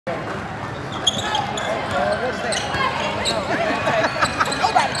What's that?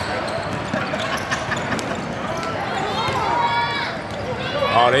 Nobody.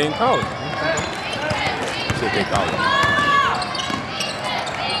 Oh, they didn't call it. Shit, they call it.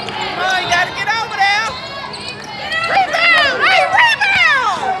 Come on, you gotta get over there. Rebound! Hey,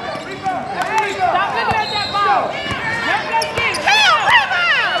 rebound! Hey, stop looking at that ball. Let's get it. Hell,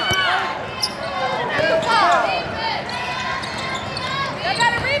 rebound! That's the ball. They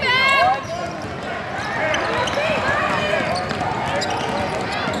got a rebound.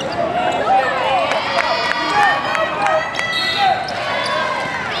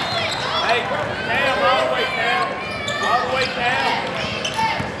 Hey, down, all the way down. All the way down.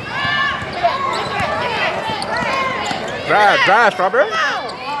 Drive, Strawberry. Come on.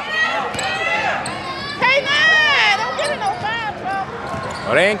 K9, don't get in no foul trouble.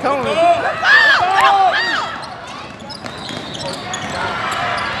 Oh, they ain't calling it.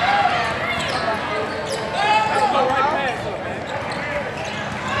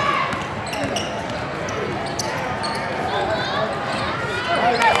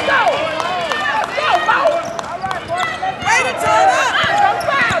 Let's go!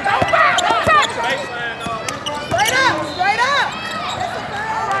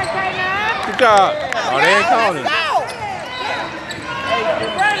 Good job. Oh, they ain't calling it.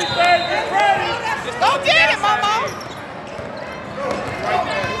 Go get it, Momo.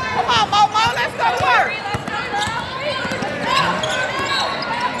 Come on, Momo. Let's go to work.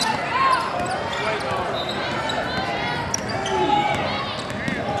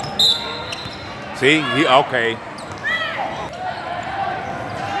 See, okay.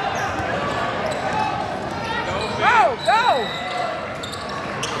 Go, go.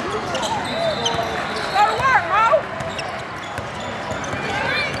 Go to work, Mo.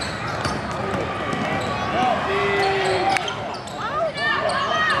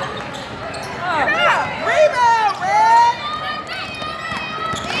 Rebound, Red.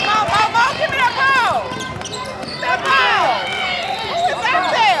 Come on, Momo. Give me that ball. That ball. Who is out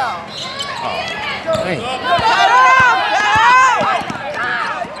there? Hey. Go!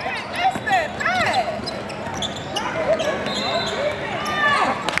 That's that bad.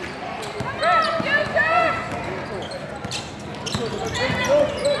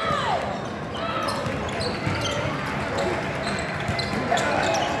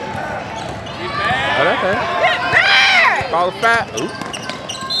 Oh, that's it. Get back! Call it fat. Ooh.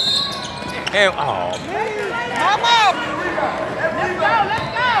 And, oh, man. Momo! Let's go, let's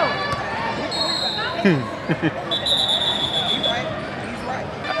go. He's right.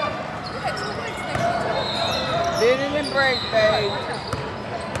 Bid it and break, babe.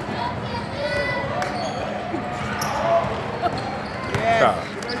 Yes. Stop.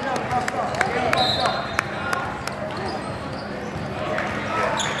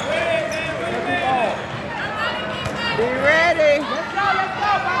 Be ready. Let's go,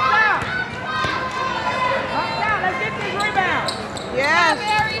 bounce out. Bounce out, let's get this rebound. Yes.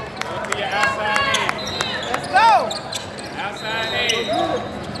 Barry. Go to your outside edge. Let's go. Outside edge.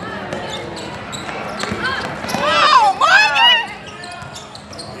 Oh, Marvin!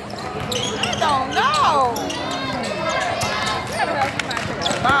 I don't know.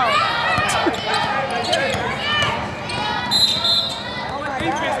 Ball.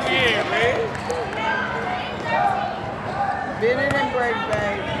 Defense here, man. Bid it and break,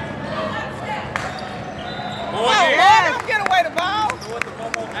 babe. Go Oh, again. Lord, don't get away the ball. Go with the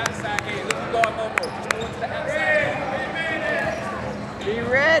Momo outside edge. Look, you going Momo. Just go into the outside edge. Be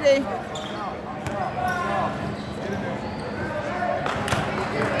ready.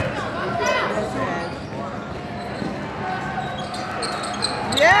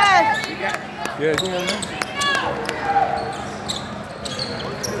 Yes. Yeah, go on, man.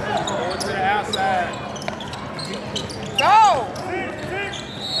 Go into the outside. Go.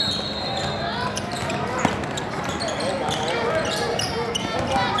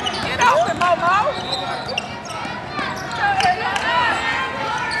 Get open, Momo.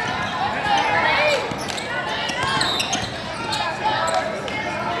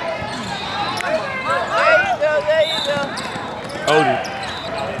 There you go. Hold it.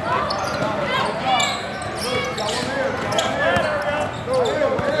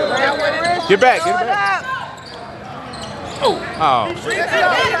 Get back, get it back. Oh, oh. Let's go.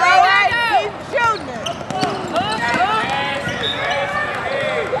 All right, keep shooting it.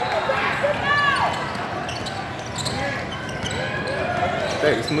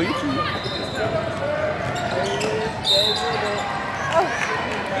 Hey, it's me.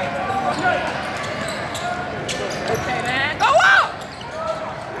 Okay, man. Go up.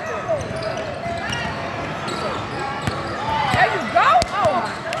 There you go. Oh,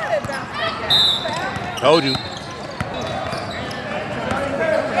 my God, it bounced back out. Told you. Let's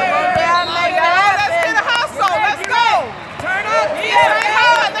get a hustle. Let's go. Turn up.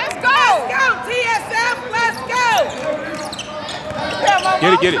 Let's go. Let's go, TSF. Let's go.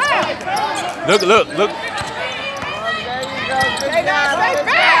 Get it, get it. Look, look, look. Stay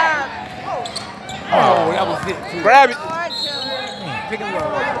back. Oh, that was it. Grab it. Pick him up.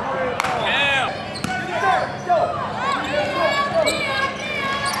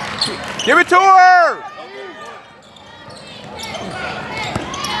 Give it to her.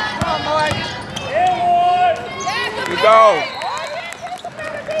 Come on, boy. Here we go.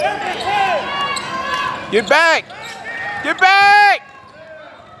 Get back. Get back.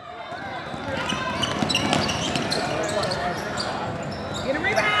 Get a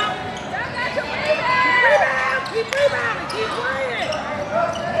rebound. Rebound. Keep rebounding. Keep playing.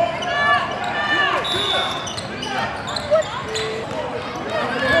 Keep shooting them.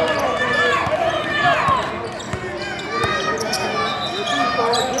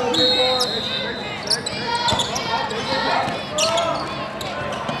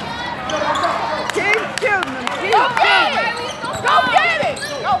 Keep shooting. Go get it.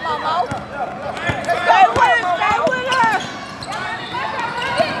 Go, Momo. Stay with us. Stay with us.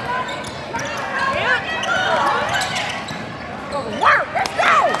 Work. Let's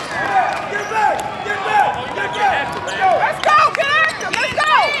go. Get back. Get back. Get back. Let's go. Get after him. Let's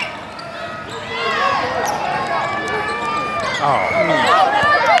go.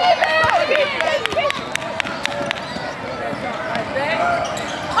 Oh.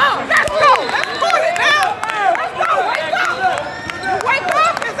 Oh, let's go. Let's put it now. Let's go. Wake up. Wake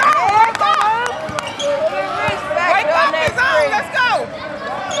up. It's on. Wake up. Wake up. It's on. Let's go.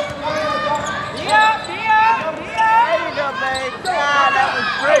 Yeah. There you go, babe. God, that was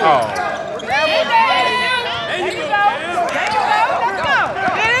great. Oh. That was great. There you go. Let's go.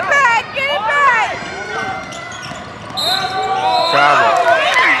 Get it back. Get it back. Travel.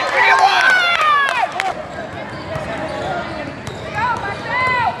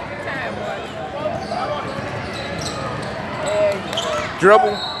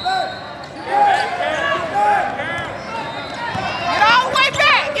 Dribble. Get all the way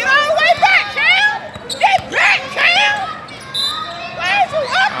back. Get all the way back, Cam. Get back, Cam. Where's you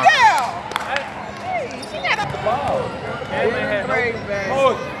up there? Hey, she got a Ball. great, man.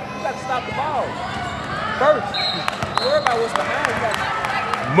 Oh, you got to stop the ball first. Don't worry about what's behind. You got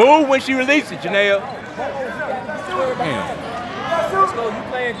to Move when she releases it, Janelle. worry about Damn. Let's go. You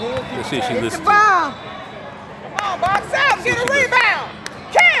playing good. Let's see if she It's the listens. bomb. Come on, box out. Get a rebound.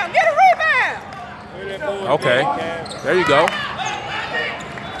 Cam, get a rebound. Okay. There you go.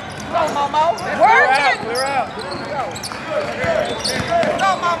 Go, Momo. Work it. Clear out. Go,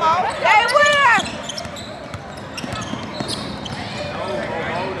 Momo. Stay with us.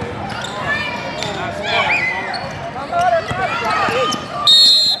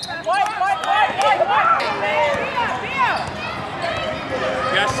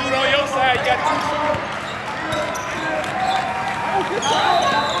 You got to shoot on your side. You got two shooters.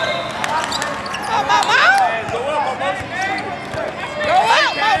 Go, Momo. Go up, Momo. Go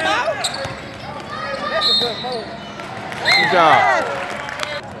out, Momo. That's a good move. Good job.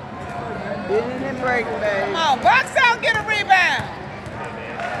 Getting it break, baby. Come on, box out, get a rebound.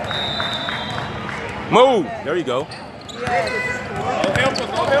 Move. There you go. Go help her.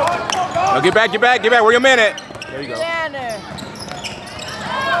 Go help her. Now get back, get back, get back. Where your man at? There you go. Down there.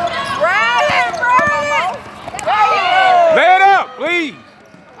 Brian, Brian. Lay it up, please.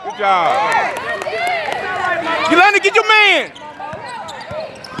 Good job. You learn to get your man.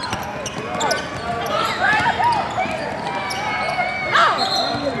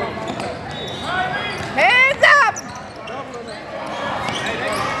 Hands up.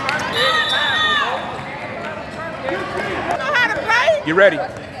 You know how to play? Get ready.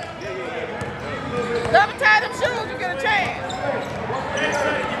 Double tie them shoes, you get a chance.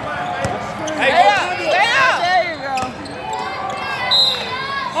 Hey, Stay go. up, stay up. There you go.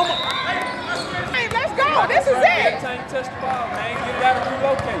 Hey, let's go. This is Every it. time you touch the ball, man, you got to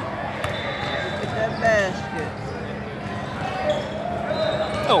relocate. Get that basket.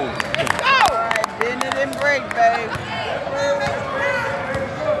 Oh. Let's go. All right, bend it and break, babe.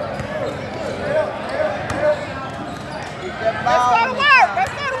 Let's go to work.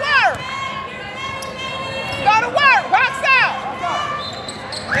 Let's go to work. Let's go to work. Box out.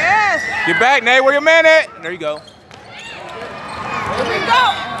 Yes. Get back, Nate. Where your man at? There you go. Here we go.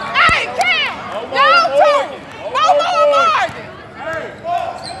 Hey, Cam. Down two. No more margin.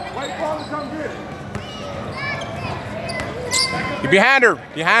 Get behind her.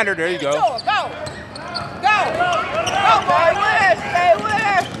 Behind her. There you go. Go. Go. Go, boy. Stay with us. Stay with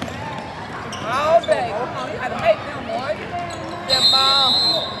us. All day.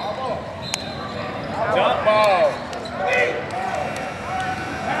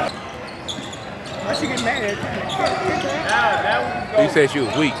 He said she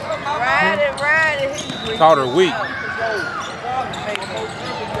was weak. Ride it. Called her weak.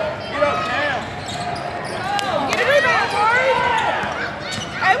 Get a rebound, Corey.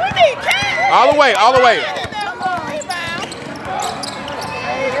 Hey, we need Cam. All the way.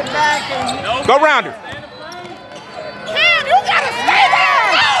 Go round her. Cam, you gotta stay there.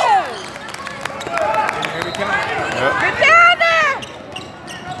 Go. Get down there.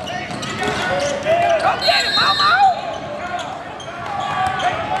 Go get it, Momo.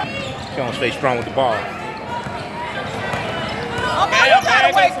 She don't stay strong with the ball. Momo, you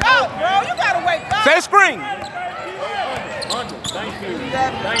gotta wake up, bro. You gotta wake up. Set a screen. Thank you.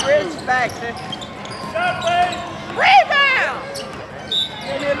 Rebound.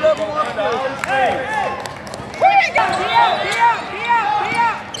 Give me a little more. Where you go? Be up.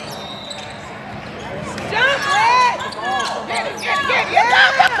 Jump, Red. Get it.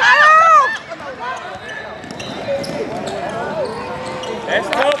 That's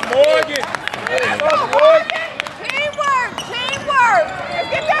tough, Morgan. Teamwork. Let's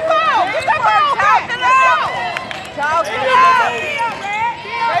get that ball. Talk it out.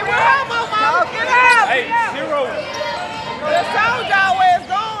 Hey, we're home, Mama. Talk it out. Hey, 0. Just told y'all where it's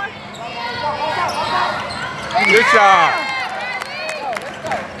going. Good job.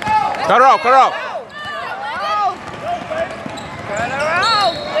 Cut her off. Cut her off.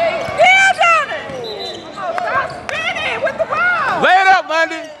 Still done it. Stop spinning with the ball. Lay it up,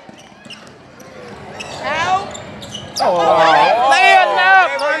 London. Out. Lay it up,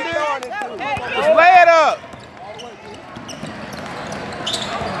 London. Just lay it up.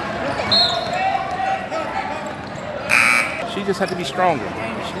 She just had to be stronger. You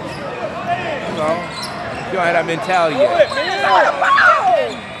know, you don't have that mentality yet.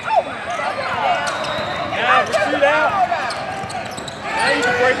 Now, shoot out. Now you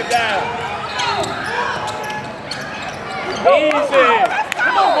can break it down. Easy.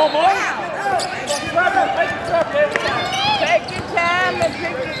 Come on, Momo. Take your time and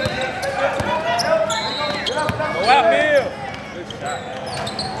pick it. Go out, Bill.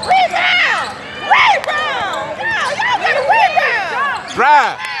 Rebound! Y'all got a rebound!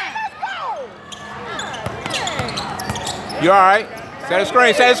 Drive. Let's go! You all right? Set a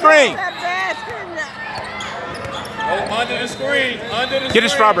screen. Go under the screen. Get a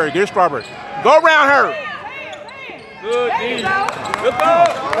strawberry. Go around her. Good, D. Look up.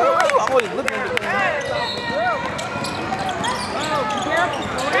 Look up.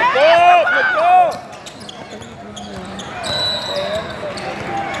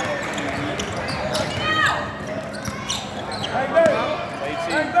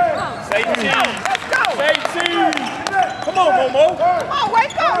 Say cheese. Come on, Momo. Come on,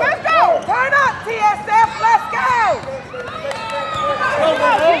 wake up, let's go! Turn up, TSF, let's go! Come on,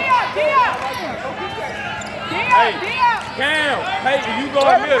 Momo. Hey, Cam. Hey, you go up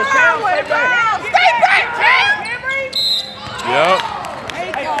here. Cam, stay back. Stay back, Cam! Yep.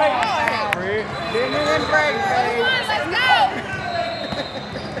 Let's go!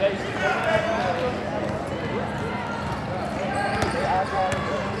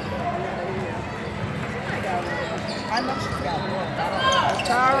 I know she's got one. It's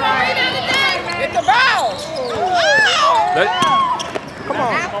all right. Get the ball. Come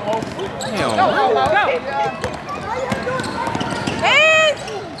on. Damn. Hands.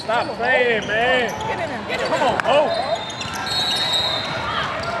 Stop playing, man. Come on, oh.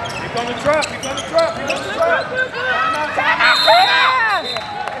 He's on the trap.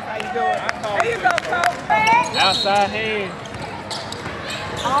 There you go, Coach. Outside hand.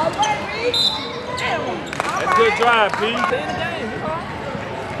 All the way, Reese. That's a good drive, P.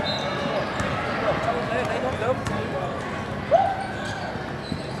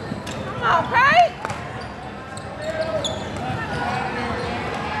 Come on, Pete.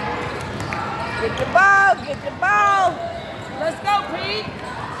 Get the ball. Let's go, Pete.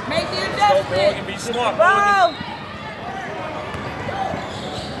 Make the adjustment. Go, Morgan. Be smart, Ball. Morgan.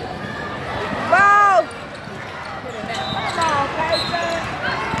 Ball. Come on, Pete.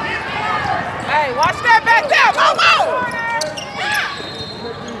 Hey, watch that back there, Momo.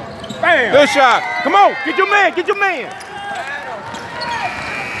 Bam. Good shot. Come on. Get your man.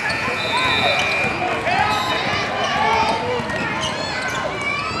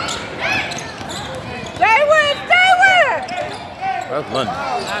 Stay with. That's London.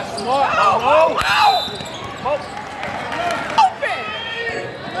 Not smart, Momo. Open.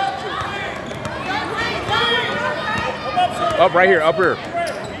 Up right here.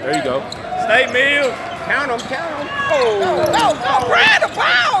 There you go. Stay, Mills. Count them. Go, grab the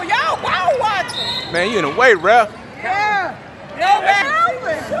ball, y'all. Ball watching. Man, you in the way, ref. Yeah. No, man.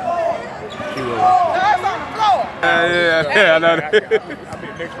 Open. She was. No, it's on the floor. Yeah, I know that. I've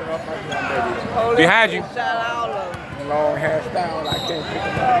been mixing up my young baby. Behind you. Shot all of them. Long hairstyle, I can't pick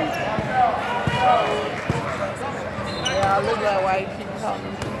them up. Yeah, look like why you keep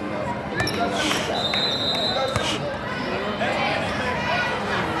talking.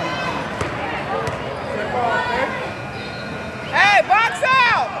 Hey, box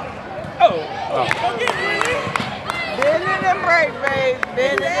out! Oh. Bend it and break, babe.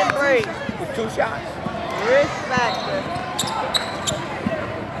 Bend it and break. With 2 shots. Risk factor.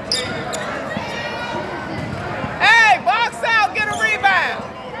 Hey, box out, get a rebound.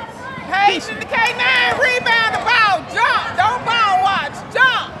 Paige in the K9, rebound the ball. Jump, don't ball watch,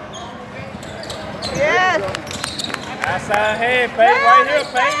 jump. Yes. Outside hand, Paige, right here,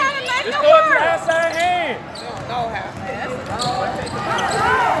 Paige. Just throw it to the outside hand. Know how.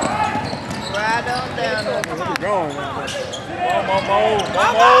 Right on down. Where you going, man? Momo.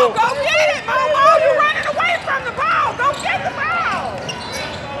 Momo, go get it, Momo. You're running away from the ball. Go get the ball.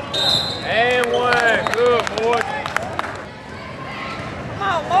 And 1. Good, boy. Come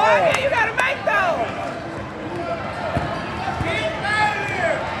on, Morgan, you gotta make those.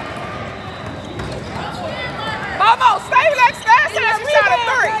 Momo, stay like last time she shot a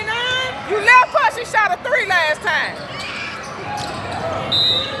 3. You left her, she shot a 3 last time.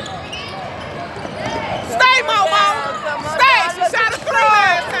 Stay, Momo. Stay, she shot a 3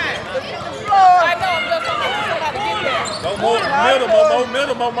 last time. I know, I'm just talking to somebody to get there. Go more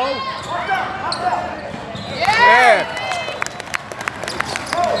middle, Momo. Yeah.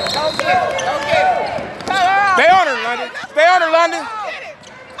 Go get it. Stay on her, London. Stay on her, London.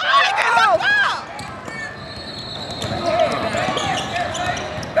 Oh, he got looked up.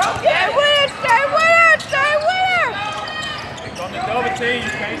 Go get it. Stay with her. It's on the double team, you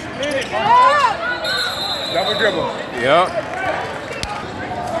can't split it, Momo. Double dribble. Yep.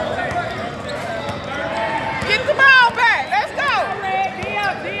 Get the ball back. Let's go.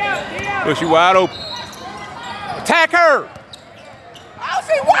 Look, she wide open. Attack her. Oh,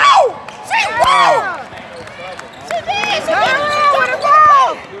 she whoa. She did. She got with the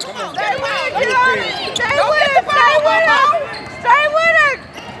ball. Stay with it. Stay with it. Stay with it.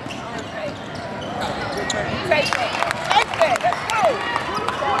 Take that. Let's go.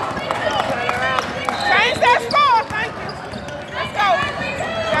 Change that score. Thank you. Let's go.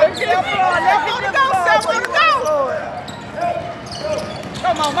 Let's get the floor. Let's get the go.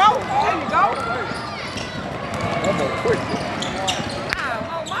 Come on, Mo. There you go. Momo quick.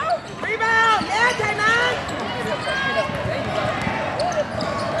 Mo. Rebound. Yeah, J9.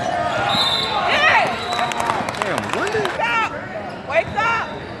 Yeah. Damn, London. Stop. Wake up.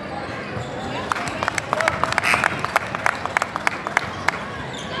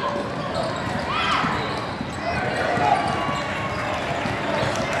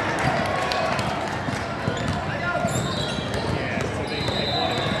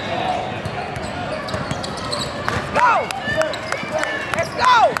 Let's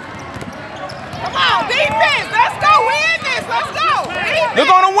go. Come on, defense. Let's go. We in this. Let's go. Defense. Look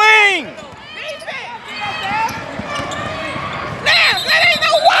on the wing. Defense. Now, that ain't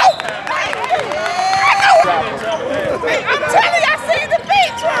no walk. Hey, I'm telling you, I see the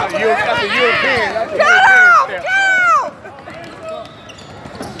feet trump. That's a European. Get off.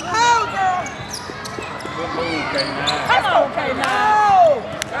 Oh, girl. Good move, K9. Come on, K9.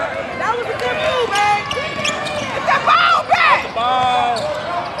 That was a good move, man. Get that ball back. Ball.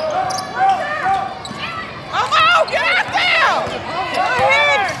 Oh, get out there. Go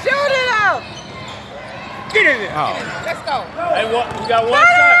ahead, shoot it out. Get in there. Oh. Let's go. Hey, we got one Cut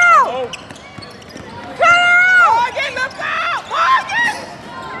shot. out. Oh. Cut out. Morgan, look out. Morgan.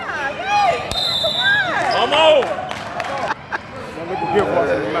 Come on. Momo. Don't look a gift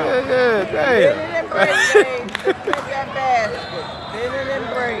horse in the mouth. Yeah, Bend it and break, babe. Take that basket. Bend it and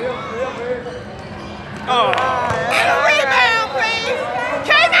break. Oh. Get a rebound, please.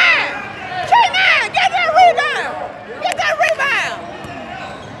 K9. Get that rebound. Get that rebound.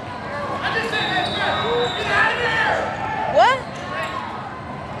 What?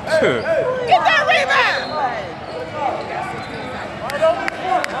 Get that rebound.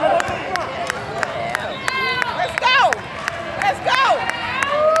 Let's go. Let's go.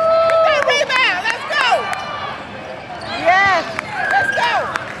 Get that rebound. Let's go. Yes. Let's go.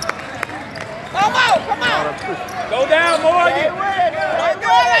 Momo, come on. Go down, Morgan. That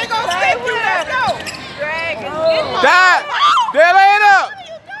girl ain't gonna stick you. Let's go. Dragon. Dot. There, lay it up. What are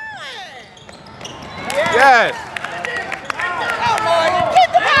you doing? Yes. Go, Morgan. Get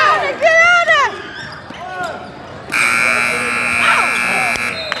the ball. Get out of it.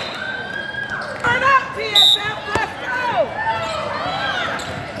 Turn up, TSF. Let's go.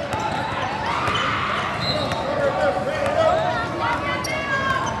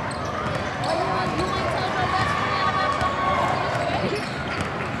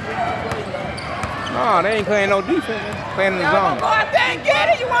 No, they ain't playing no defense. They're playing in the zone. Go out there and get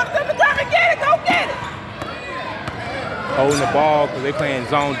it. You want them to come and get it? Go get it. Holding the ball because they playing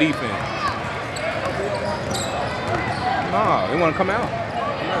zone defense. No, they want to come out.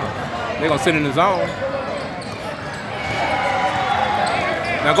 They're going to sit in the zone.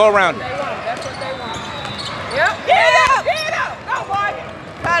 Now go around it. That's what they want. Yep. Get it up. Get it up. Go, boy.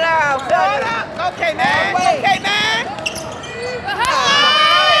 Cut out. Cut up. Okay, man. Okay, man.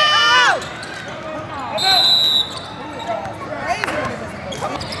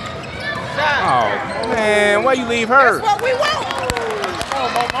 Oh, man, why you leave her? That's what we want.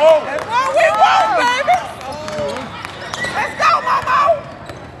 That's what we want, baby. Let's go, Momo.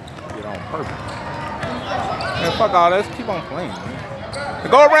 Get on purpose. Man, fuck all this. Keep on playing, man.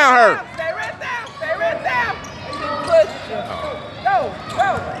 Go around her. Stay right there. Stay right there. Push. Go. Go.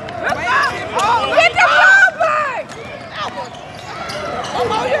 Look up. Oh, get the ball back.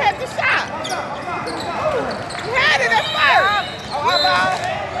 Momo, you had the shot. You had it at first. Oh, how about?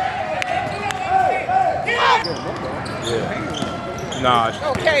 Yeah.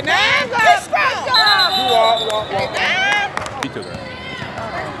 Nah. Okay, now. Let's go. Okay, now. He took it.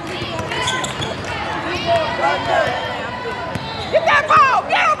 Get that ball.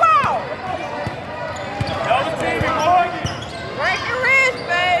 Get a ball. Break your wrist,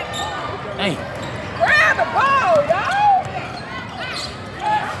 babe. Dang. Grab the ball, yo.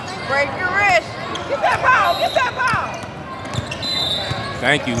 Break your wrist. Get that ball. Get that ball.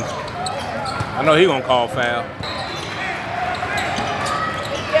 Thank you. I know he gonna call foul.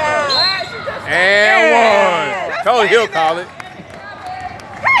 And one. Told he'll call it.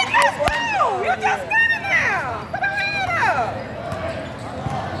 Hey, let's go. You just got it now. Put your hand up.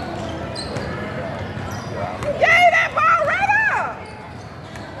 You gave that ball right up.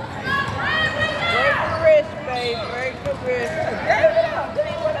 Break the wrist, babe. Break the wrist. Gave it up.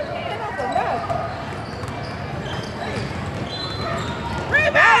 Didn't even put his hand up or nothing.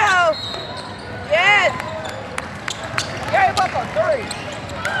 Rebound. Yes. Gave up a 3.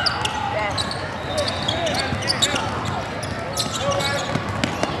 Yes.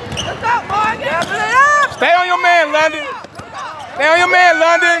 What's up, Morgan? Double it up. Stay on your man, London. Stay on your man,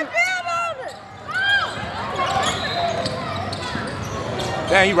 London.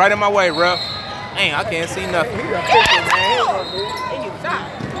 Damn, you right in my way, bro. Dang, I can't see nothing. And you shot.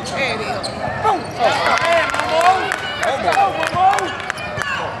 There it is. Boom.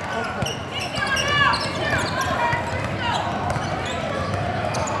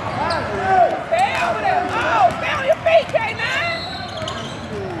 Stay over there. Oh, stay on your feet, K9.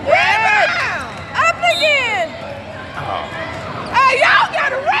 Rebound. Up again. Oh. Hey, y'all got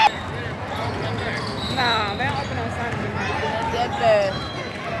to run. Nah, they don't open on Sunday. That's bad.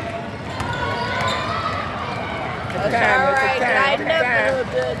 That's all right. Lighten up a little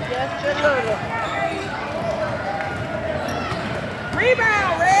bit, just a little.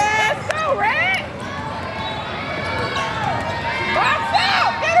 Rebound, Red. So, Red. Box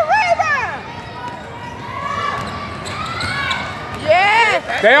out. Get a rebound.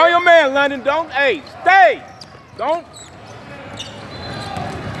 Yes. Stay on your man, London. Don't, hey, stay. Don't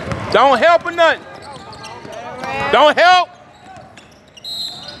help or nothing. Don't help.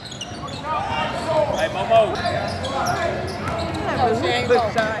 Hey, Momo.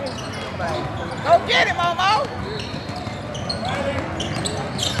 Go get it, Momo.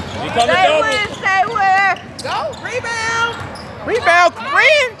 You coming double. Stay with her. Go, rebound. Rebound,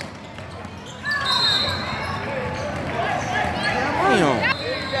 Green. Damn.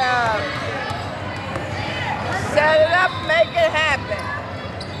 Good job. Set it up, make it happen.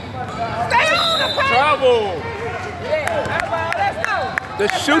 Stay on the pass. Trouble. Yeah, how about, let's go.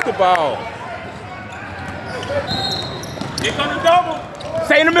 Just shoot the ball. Here come the double.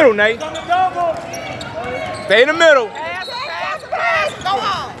 Stay in the middle, Nate. Here come the double. Stay in the middle. Pass, pass, pass. Go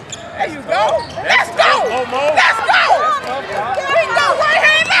on. There you go. Let's go. Momo. Let's go. We go right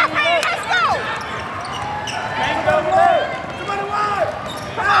hand, left hand. Let's go.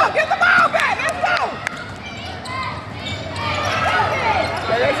 Come on, get the ball back. Let's go.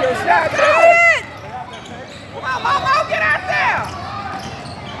 That's your shot. Go ahead. Come on, Momo, get out there.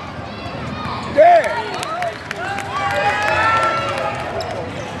 Yeah.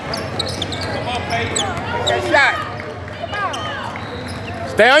 Come on, baby. Good shot.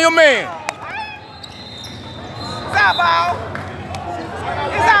 Stay on your man. It's our ball.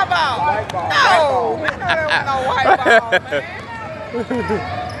 It's our ball. No, we know there was no white ball, man.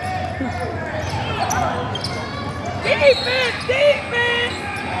 Defense, defense.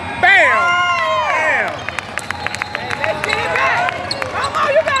 Bam. Bam. Hey, let's get it back. Momo,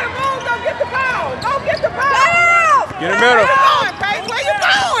 you gotta move. Go get the ball. Go get the ball. Get in the middle. Where you going, Pace? Where you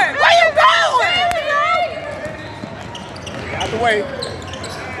going? Where you going?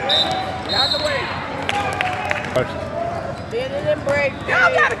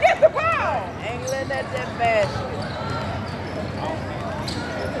 Y'all gotta get the ball. Angling at that basket.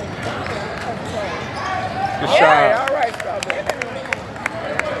 Good Yeah, shot. all right, Strawberry.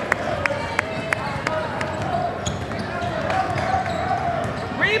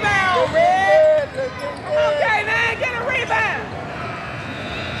 Rebound, Red. Okay, man, get a rebound.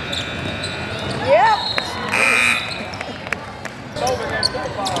 Yep.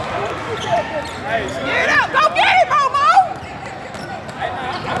 Get up. Go get it, Momo.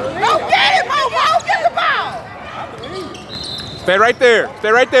 Go get it, Momo. Get the ball. Stay right there.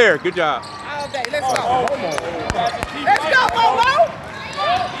 Stay right there. Good job. All day. Let's go. Let's go, Momo.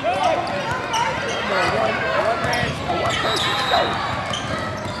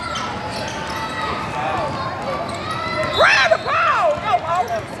 Grab the ball. No,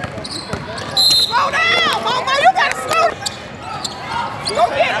 Momo. Slow down, Momo. You gotta slow down. Go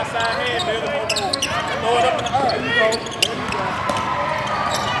get it. Outside hand, Billy. Throw it up in the air. There you go.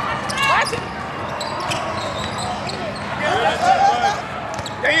 Watch it.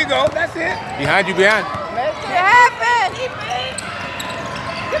 There you go. That's it. Behind you, behind you. Make it happen.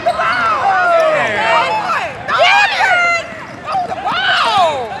 Get the ball. Get it. Throw the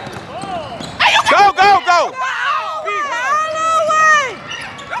ball. Hey, you Go, go, go. Holloway.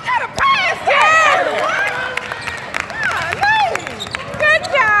 You gotta pass that. Good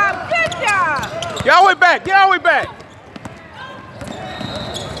job. Good job. Get all the way back. Get all the way back.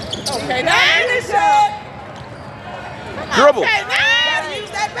 Okay, now finish it. Dribble. Okay, now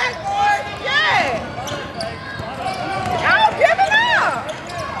use that backboard. Yeah. Y'all giving up.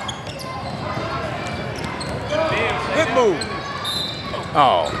 Good move.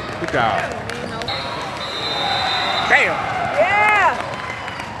 Oh, good job. Damn. Yeah.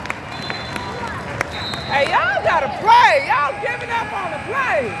 Hey, y'all gotta play. Y'all giving up on the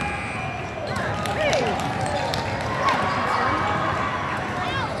play. Hey.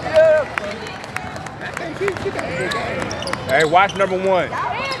 Hey, watch number one.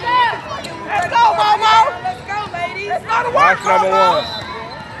 Let's go, Momo. Let's go, ladies. Let's go to work, Watch number Momo. one.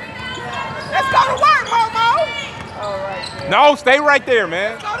 Let's go to work, Momo. No, stay right there,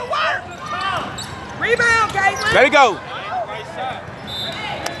 man. Let's go to work. Rebound, Caitlin. Let it go.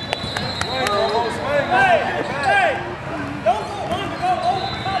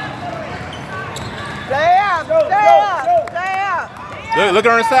 Stay up. Stay up. Stay up. Look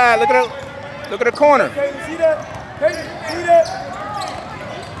at her inside. Look at the corner. See that? See that?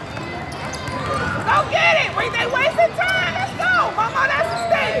 Go get it. They wasting time. Let's go, Momo. That's a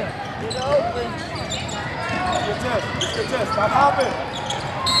steal. Get open. Good test. Stop hopping.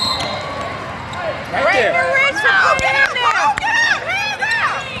 Right there. Rich, Go get up, Mo. Get up. Hands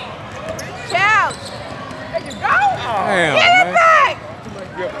out. Shout. There you go. Damn, Get it man. back.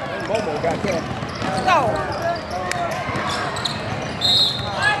 Momo got that. Let's go.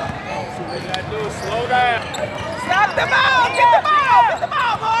 Slow down. Stop the ball. Get the ball. Get the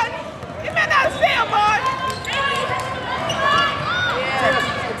ball, boy. Give me another steal, boy.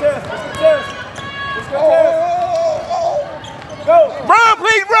 Test. Go. Run,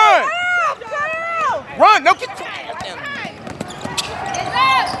 please run. Run. No, get.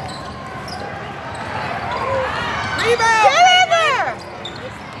 Rebound. Get in there.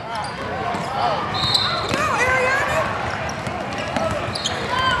 Come on, Ariana.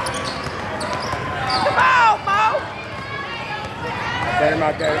 Get the ball, Mo. Take him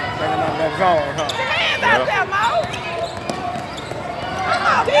out that zone, huh? Get your hands out there, Mo. Come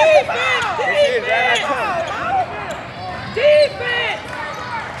on, defense. Defense. Defense.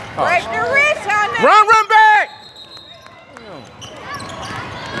 Break the wrist, honey. Run back.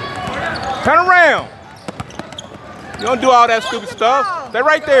 Turn around. You don't do all that stupid stuff. Stay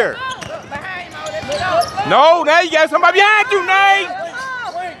right there. Look behind Mo. Let's go. No, now you got somebody behind you, Nay.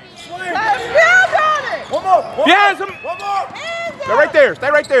 Swing. Let's build on it. One more. Behind some. One more. Stay right there. Stay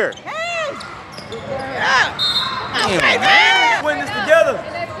right there. Hands. Yeah. Okay, man. Win this together.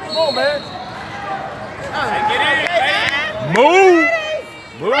 Come on, man. Get in. Move.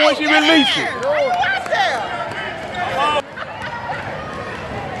 Move when she releases it. Watch there.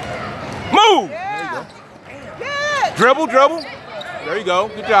 Move. Yeah. Good. Dribble. There you go.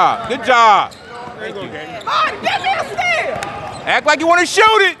 Good job. Thank you. Marty, give me a steal. Act like you want to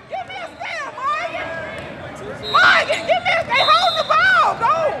shoot it. Give me a steal, Morgan. Morgan, give me a. They hold the ball.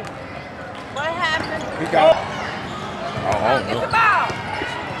 Go. What happened? He got Get the ball.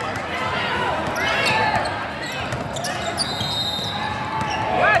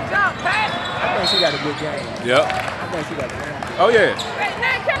 Good jump, Pat. I think she got a good game. Yep. I think she got a good game. Oh, yeah. Hey,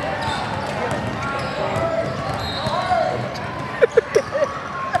 now, come.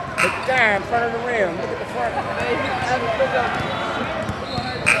 Look down in front of the rim. Look at the front.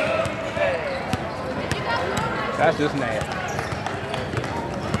 That's just nasty.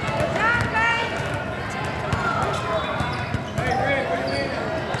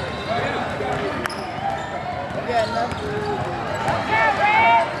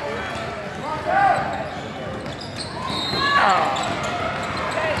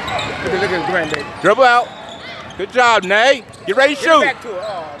 Look at his granddaddy. Dribble out. Good job, Nay. Get ready to Give it shoot. back to her.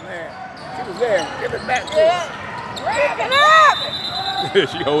 Oh, man. She was there. Give it back to her.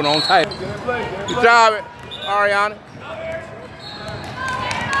 She holding on tight. Good job, Ariana.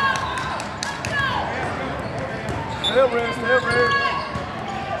 Still red.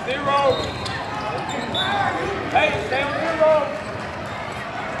 0. Hey, stay on 0.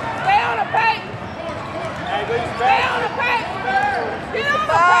 Stay on the paint. Hey, Stay on the paint. Get on the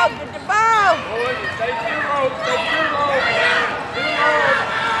ball. Get the ball. Stay 0. Stay 0.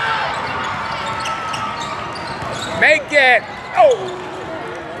 Make it. Oh.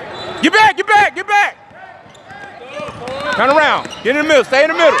 Get back, get back, get back. Turn around. Get in the middle. Stay in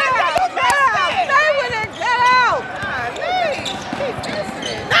the middle. Stay with it. Get out.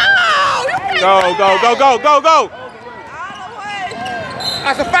 No, you can't. Go, go, go, go, go, go. All the way.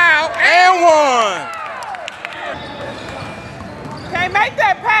 That's a foul. And one. Can't make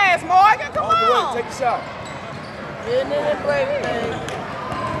that pass, Morgan. Come on. Take a shot. Getting in the break, man.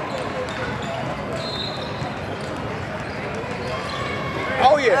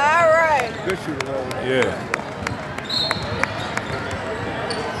 Oh, yeah. All right. Good shooter, though. Yeah.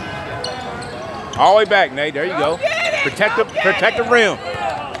 All the way back, Nate. There you go. Protect the rim.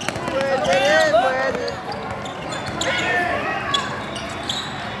 Where's it? Where's it?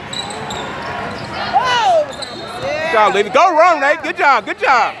 Whoa! Good job, Levy. Go run, Nate. Good job, good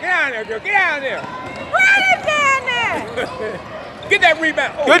job. Get down there, girl. Get down there. Run it down there! Get that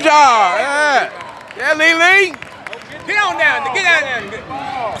rebound. Oh. Good job. Yeah. Yeah, Lee. Get on down there. Get down there.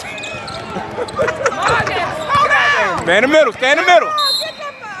 Morgan, slow down! Stay in the middle. Stay in the middle. Get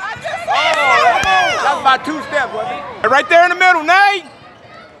the ball. I just said slow down! That was about 2 steps, wasn't it? Right there in the middle, Nate.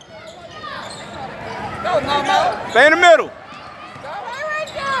 Go, Momo. Stay in the middle. Go right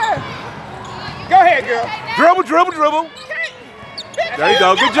there. Go ahead, girl. Dribble, dribble, dribble. There you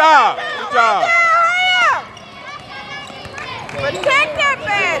go. Good job. Good job. Protect that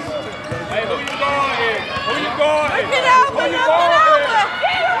man. Hey, who you going in? Who you going in? Get over, get over.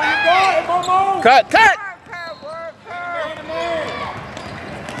 Who you going, Momo? Cut, cut.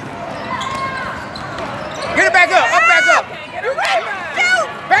 Get it back up. Up, back up. Shoot.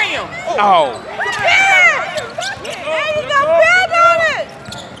 Bam. Oh. There you go, build on it.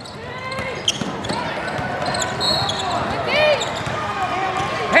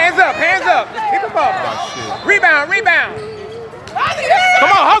 Hands up. Hands up. Just keep them up. Rebound. Rebound.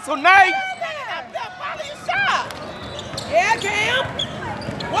 Come on, hustle, Nate. Yeah, Cam.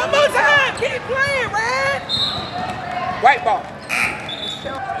 One more time. Keep playing, man. White ball.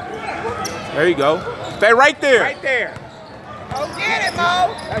 There you go. Stay right there. Right there. Go get it,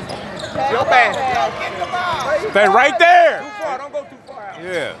 Mo. Your bad. Get the ball. Stay right there. Too far. Don't go too far out.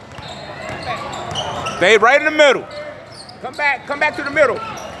 Yeah. Stay right in the middle. Come back. Come back to the middle.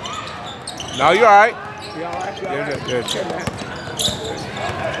 No, you're all right. You all right? You all Yeah, right? yeah, yeah.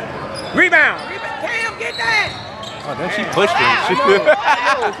 Rebound. Cam, get that. Oh, then she pushed him. I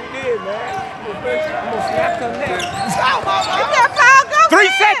know she did, man. I'm gonna snap her neck. Get that foul. Go 3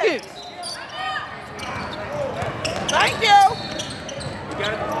 get it. seconds. Thank you.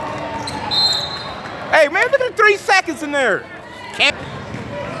 Hey, man, look at 3 seconds in there. Can't.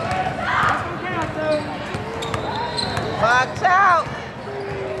 Box out.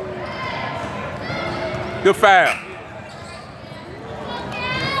 Good foul.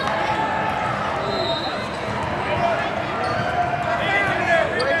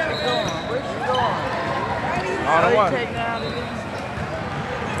 Where's she going?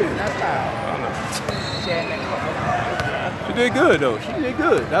 She did good, though. She did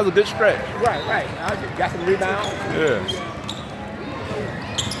good. That was a good stretch. Right, right. I just got some rebounds. Yeah.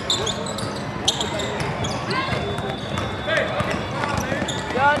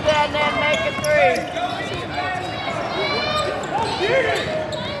 Go down there and make it 3.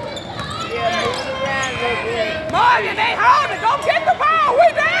 Yeah, move it around a little bit. Morgan, they hold it. Go get the ball. We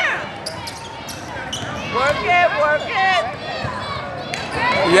down. Work it, work it.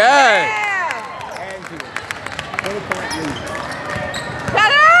 Yeah. And to 20-point lead.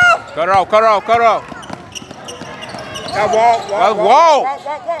 Cut out. Cut her off, cut her off, cut her off. Now walk, That's walk, walk. walk,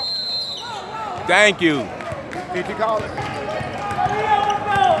 walk, walk. Thank you. Did you call it?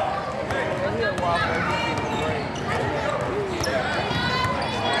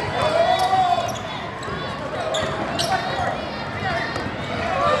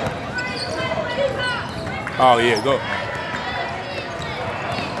 Oh, yeah, go.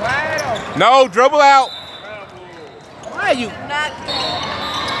 Wide open. No, dribble out. Why are you not?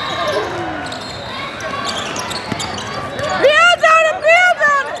 Build on it, build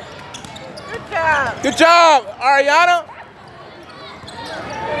on it. Good job. Good job, Ariana.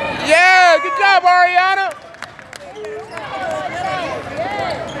 Yeah, good job, Ariana.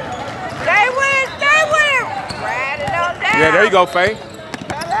 Stay with it, stay with it. Ride it on down. Yeah, there you go, Faye.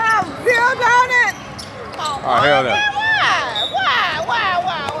 Come on, build on it. Oh, hell no. Why?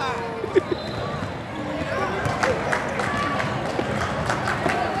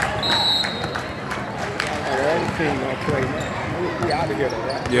 We out of here, though,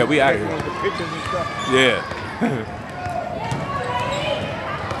 right? Yeah, we out of here. The pictures and stuff. Yeah.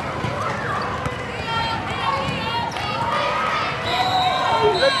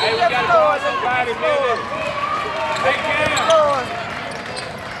 Hey, we gotta call somebody, man. Hey, Cam.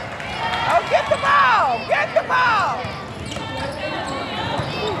 Oh, get the ball! Get the ball!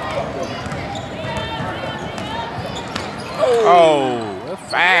 Oh, a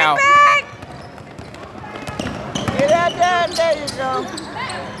foul. Back! Get that down, there you go.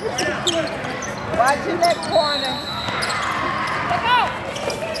 Watch in that corner.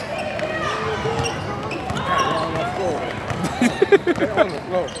 On the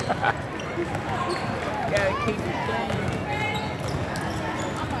floor. Gotta keep it clean.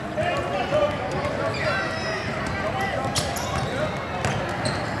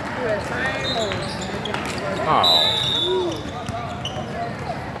 Do that same move. Oh.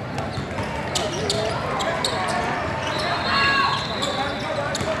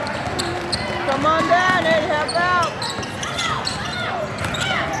 Come on down and help out.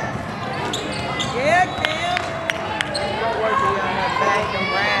 Yeah, Kim. Don't work on that back and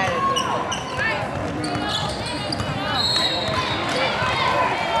ride it.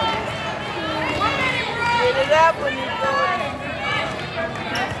 Get it up when you go in.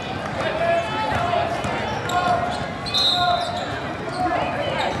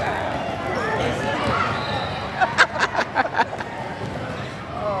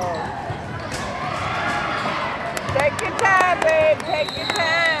 Take your time, babe. Take your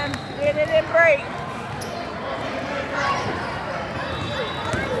time. Get it in break.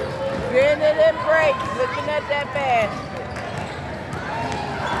 Get it in break. Looking at that basket.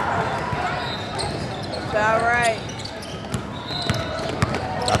 It's all right.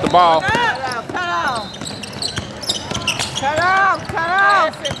 Got the ball. Cut off. Cut off. Cut off. Cut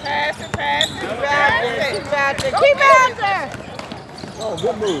off. Pass it. Pass it. Keep out there. Keep out there. Keep out there. Oh,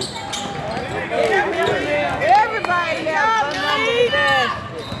 good move. Everybody else on under the basket.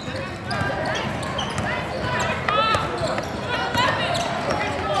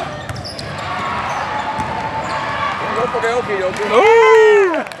 Go for the okay.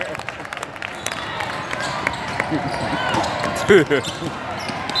 Ooh.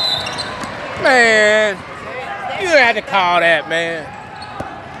 Man, you had to call that, man.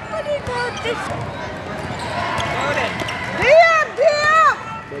 What are you doing this? DM!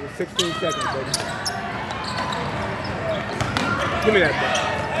 Baby, 16 seconds, baby. Give me that, bro.